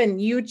 37,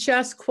 you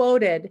just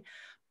quoted,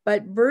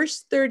 but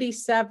verse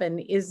 37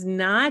 is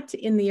not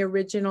in the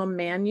original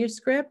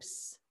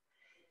manuscripts.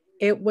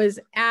 It was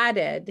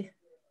added,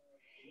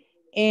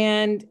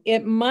 and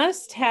it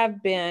must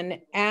have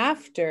been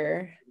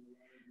after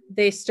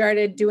they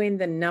started doing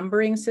the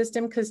numbering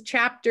system, because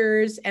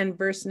chapters and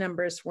verse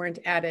numbers weren't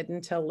added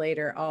until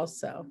later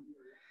also.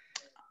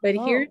 But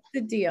here's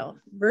the deal.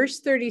 Verse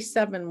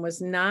 37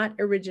 was not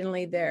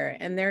originally there,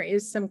 and there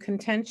is some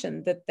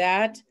contention that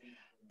that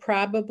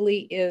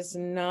probably is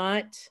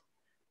not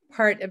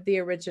part of the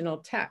original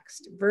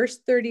text. Verse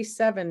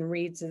 37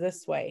 reads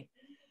this way.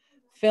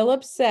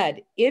 Philip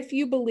said, "If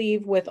you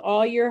believe with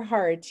all your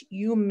heart,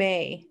 you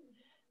may."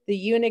 The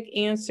eunuch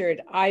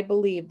answered, "I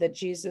believe that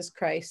Jesus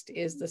Christ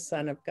is the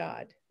Son of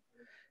God."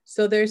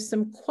 So there's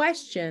some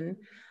question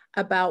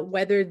about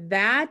whether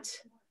that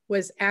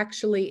was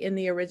actually in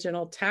the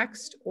original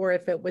text or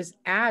if it was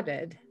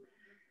added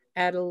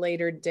at a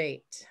later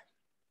date.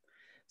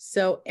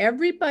 So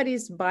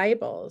everybody's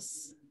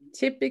Bibles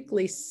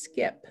typically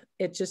skip.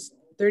 It just,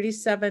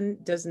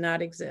 37 does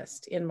not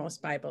exist in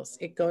most Bibles.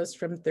 It goes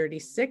from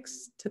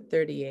 36 to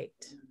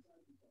 38.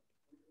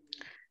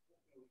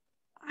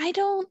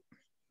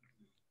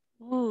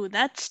 Ooh,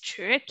 that's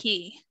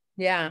tricky.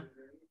 Yeah.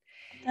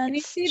 That's and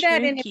you see tricky.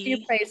 that in a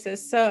few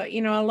places. So,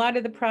 you know, a lot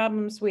of the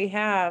problems we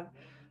have,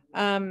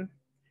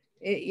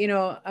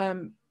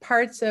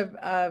 parts of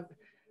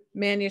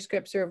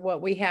manuscripts or of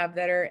what we have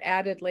that are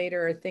added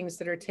later or things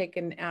that are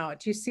taken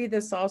out. You see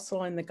this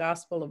also in the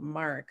Gospel of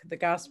Mark. The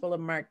Gospel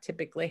of Mark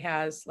typically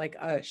has like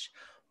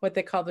what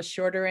they call the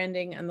shorter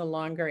ending and the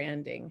longer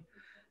ending,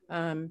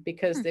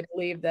 because they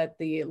believe that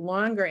the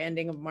longer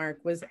ending of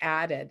Mark was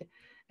added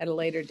at a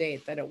later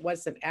date, that it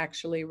wasn't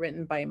actually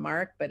written by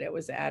Mark, but it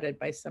was added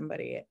by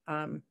somebody,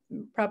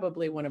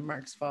 probably one of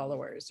Mark's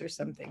followers or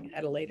something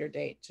at a later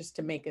date, just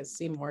to make it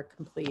seem more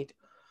complete,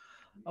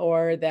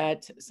 or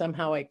that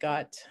somehow it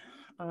got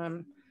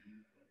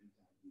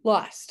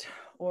lost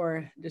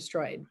or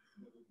destroyed.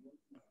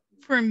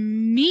 For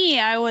me,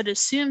 I would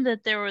assume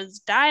that there was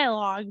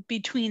dialogue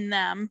between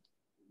them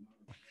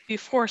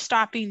before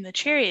stopping the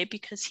chariot,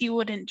 because he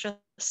wouldn't just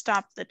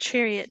stop the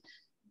chariot.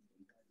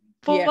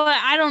 But yeah.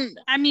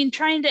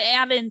 Trying to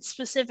add in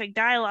specific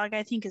dialogue,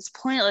 I think, is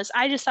pointless.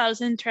 I just thought it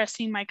was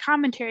interesting. My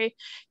commentary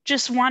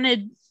just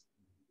wanted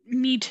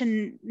me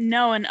to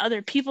know, and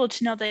other people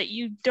to know, that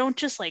you don't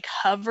just like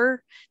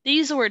hover. They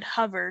use the word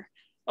hover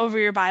over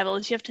your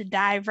Bibles. You have to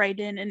dive right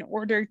in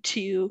order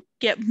to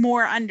get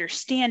more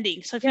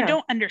understanding. So if you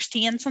don't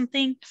understand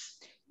something,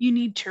 you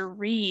need to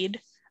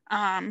read.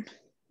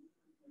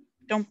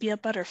 Don't be a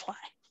butterfly.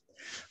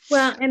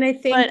 Well, and I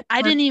think, but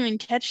I didn't even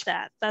catch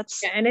that.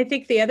 And I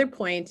think the other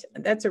point,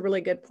 that's a really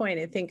good point.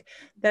 I think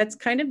that's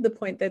kind of the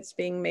point that's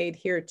being made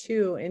here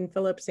too in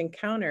Philip's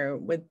encounter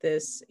with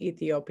this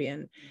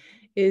Ethiopian,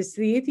 is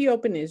the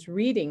Ethiopian is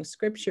reading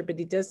scripture, but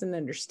he doesn't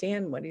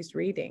understand what he's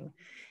reading.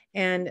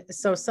 And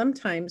so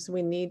sometimes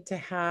we need to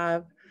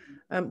have,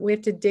 we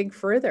have to dig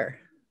further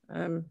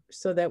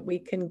so that we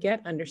can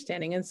get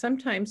understanding. And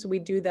sometimes we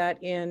do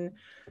that in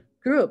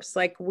groups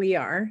like we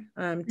are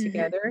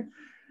together.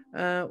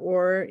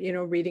 Or, you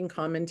know, reading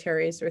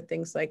commentaries or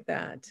things like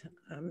that,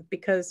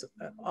 because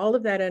all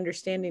of that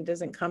understanding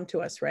doesn't come to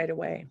us right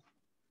away.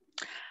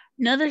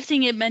 Another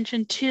thing it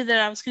mentioned too that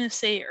I was going to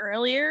say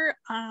earlier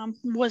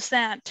was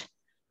that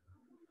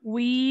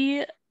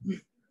we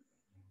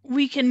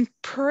can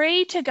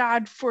pray to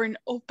God for an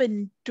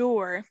open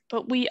door,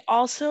 but we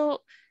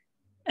also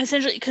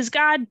essentially, because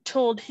God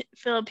told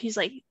Philip, he's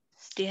like,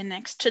 stand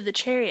next to the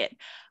chariot.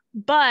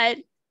 But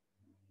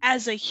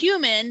as a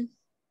human,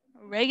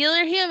 a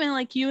regular human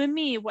like you and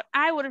me, what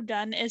I would have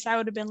done is I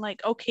would have been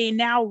like, okay,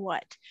 now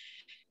what?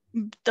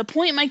 The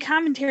point my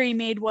commentary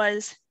made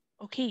was,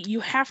 okay, you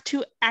have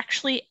to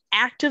actually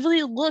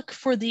actively look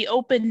for the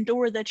open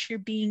door that you're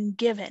being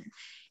given.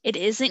 It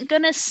isn't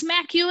going to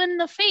smack you in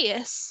the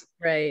face.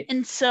 Right.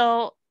 And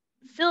so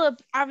Philip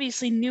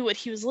obviously knew what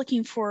he was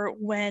looking for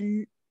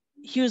when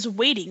he was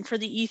waiting for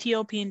the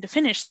Ethiopian to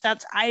finish.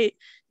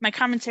 My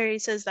commentary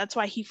says that's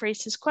why he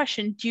phrased his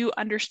question. Do you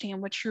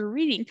understand what you're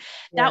reading?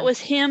 Yeah. That was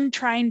him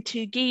trying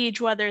to gauge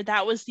whether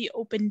that was the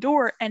open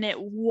door, and it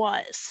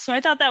was. So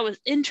I thought that was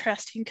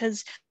interesting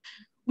because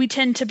we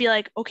tend to be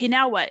like, okay,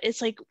 now what?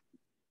 It's like,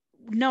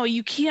 no,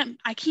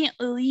 I can't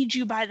lead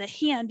you by the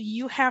hand.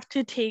 You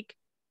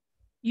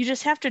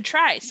just have to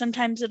try.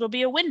 Sometimes it'll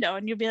be a window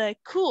and you'll be like,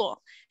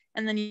 cool.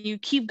 And then you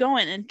keep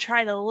going and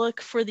try to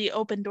look for the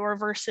open door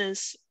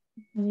versus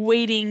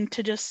waiting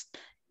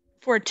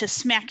for it to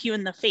smack you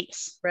in the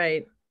face.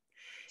 Right.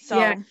 So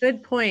yeah,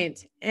 good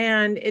point.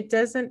 And it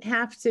doesn't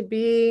have to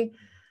be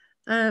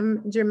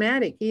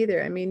dramatic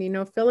either. I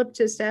mean, Philip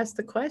just asked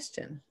the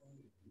question.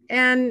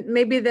 And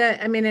maybe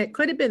it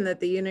could have been that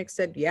the eunuch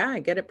said, yeah,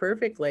 I get it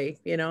perfectly,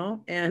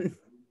 and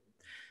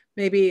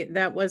maybe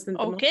that wasn't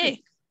the okay. moment.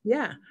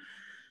 Yeah.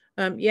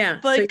 Yeah.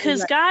 But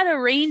because God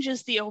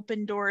arranges the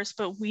open doors,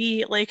 but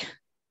we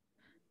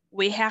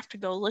have to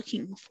go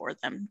looking for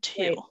them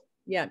too. Right.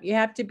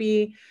 Yeah.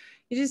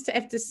 You just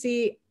have to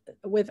see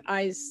with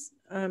eyes,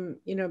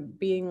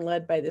 being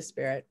led by the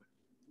Spirit.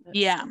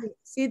 Yeah.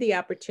 See the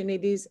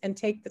opportunities and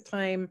take the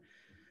time.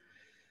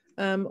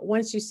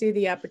 Once you see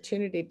the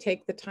opportunity,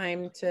 take the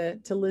time to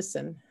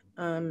listen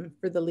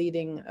for the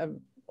leading of,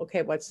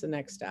 okay, what's the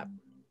next step?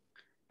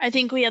 I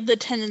think we have the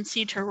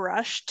tendency to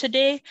rush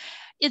today.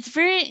 It's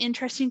very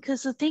interesting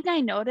because the thing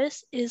I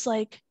notice is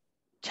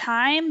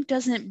time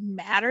doesn't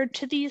matter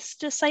to these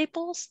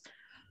disciples.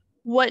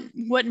 What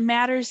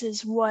matters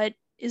is what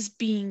is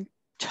being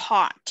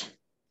taught,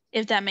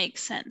 if that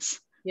makes sense.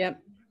 Yep.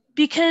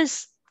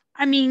 Because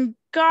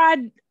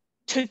God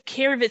took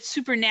care of it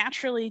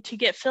supernaturally to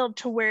get Philip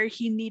to where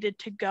he needed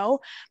to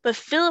go, but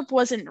Philip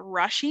wasn't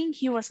rushing.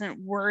 He wasn't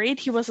worried.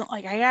 He wasn't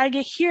like, I gotta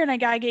get here and I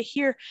gotta get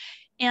here.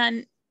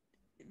 And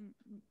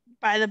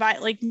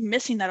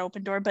missing that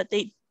open door, but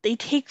they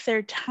take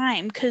their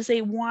time because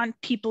they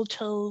want people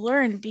to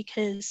learn,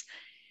 because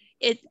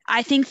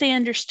I think they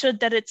understood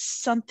that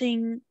it's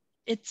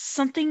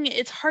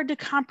hard to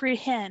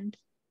comprehend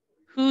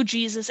who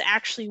Jesus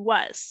actually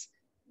was,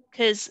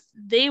 because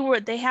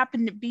they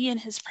happened to be in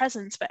his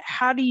presence, but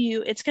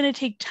it's going to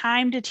take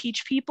time to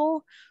teach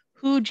people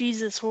who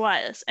Jesus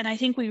was. And I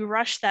think we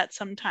rush that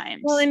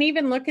sometimes. Well, and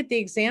even look at the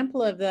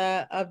example of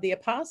the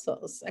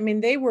apostles. I mean,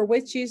 they were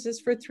with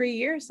Jesus for 3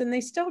 years and they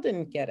still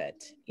didn't get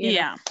it.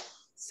 Yeah.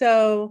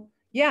 So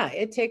yeah,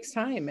 it takes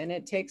time and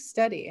it takes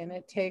study and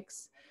it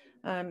takes,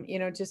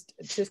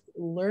 just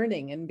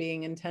learning and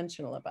being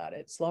intentional about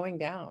it, slowing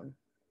down.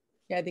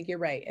 Yeah, I think you're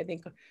right. I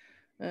think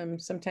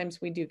sometimes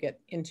we do get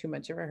in too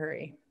much of a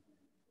hurry.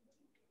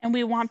 And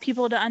we want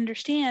people to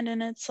understand.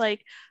 And it's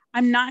like,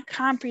 I'm not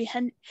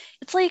comprehending.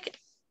 It's like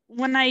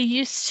when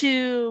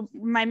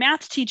my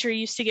math teacher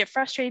used to get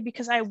frustrated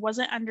because I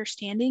wasn't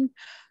understanding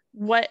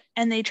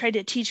and they tried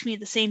to teach me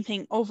the same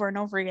thing over and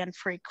over again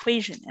for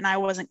equation, and I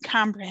wasn't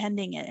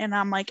comprehending it. And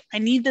I'm like, I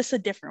need this a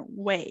different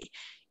way.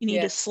 You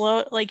need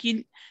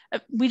to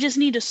we just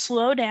need to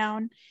slow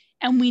down,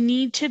 and we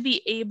need to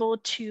be able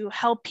to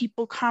help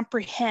people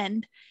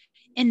comprehend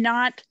and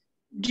not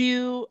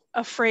do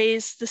a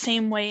phrase the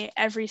same way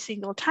every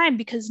single time,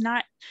 because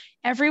not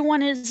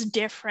everyone is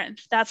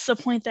different. That's the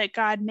point that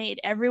God made.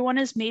 Everyone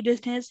is made in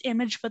his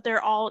image, but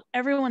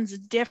everyone's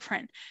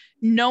different.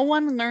 No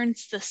one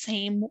learns the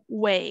same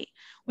way.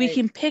 We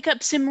can pick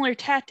up similar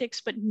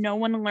tactics, but no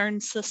one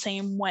learns the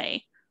same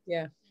way.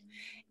 Yeah.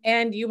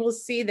 And you will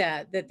see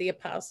that the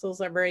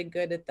apostles are very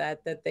good at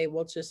that they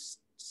will just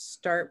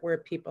start where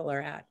people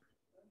are at.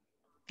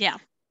 Yeah.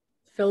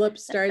 Philip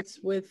starts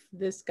with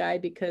this guy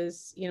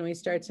because, he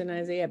starts in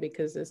Isaiah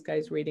because this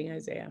guy's reading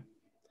Isaiah.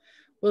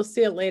 We'll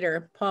see it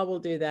later. Paul will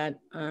do that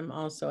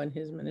also in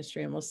his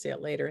ministry, and we'll see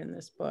it later in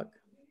this book.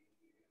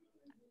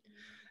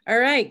 All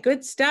right,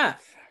 good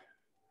stuff.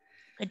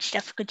 Good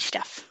stuff, good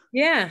stuff.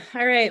 Yeah,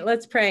 all right,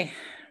 let's pray.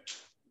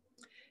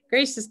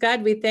 Gracious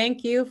God, we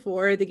thank you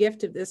for the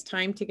gift of this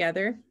time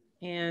together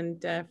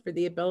and for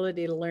the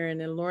ability to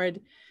learn. And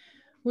Lord,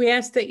 we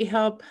ask that you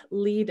help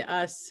lead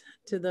us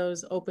to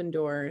those open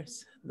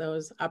doors,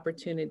 those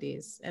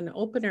opportunities, and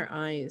open our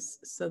eyes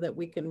so that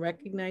we can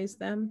recognize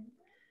them.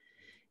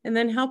 And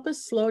then help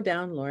us slow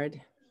down, Lord,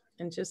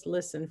 and just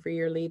listen for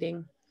your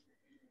leading.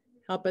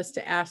 Help us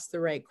to ask the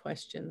right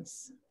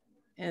questions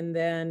and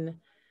then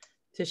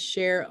to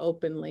share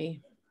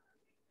openly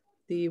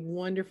the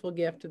wonderful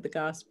gift of the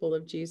gospel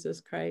of Jesus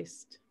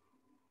Christ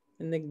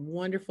and the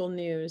wonderful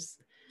news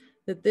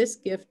that this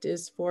gift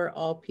is for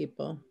all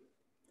people.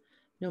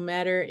 No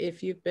matter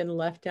if you've been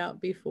left out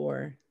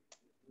before,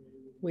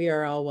 we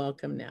are all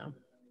welcome now.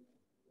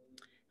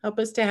 Help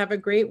us to have a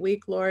great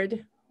week,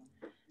 Lord.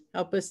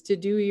 Help us to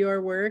do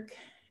your work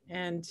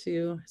and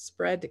to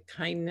spread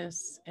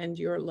kindness and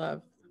your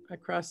love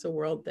across a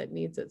world that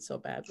needs it so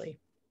badly.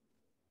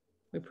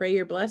 We pray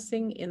your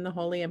blessing in the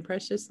holy and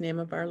precious name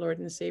of our Lord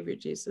and Savior,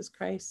 Jesus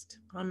Christ.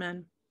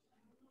 Amen.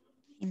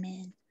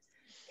 Amen.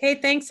 Okay,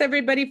 thanks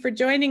everybody for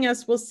joining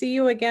us. We'll see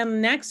you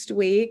again next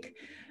week.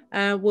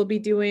 We'll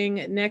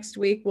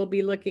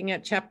be looking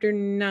at chapter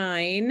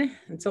 9.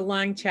 It's a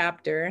long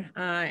chapter,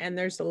 and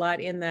there's a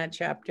lot in that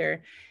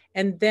chapter.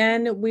 And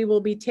then we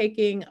will be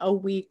taking a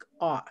week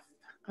off,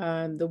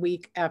 the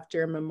week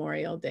after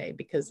Memorial Day,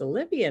 because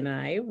Olivia and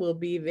I will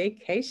be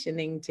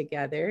vacationing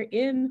together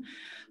in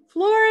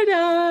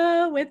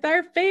Florida with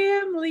our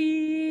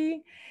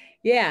family.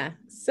 Yeah,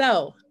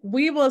 so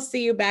we will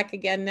see you back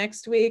again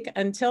next week.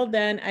 Until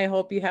then, I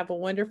hope you have a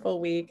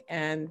wonderful week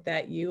and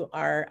that you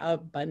are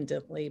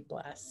abundantly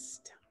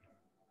blessed.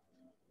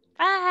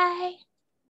 Bye.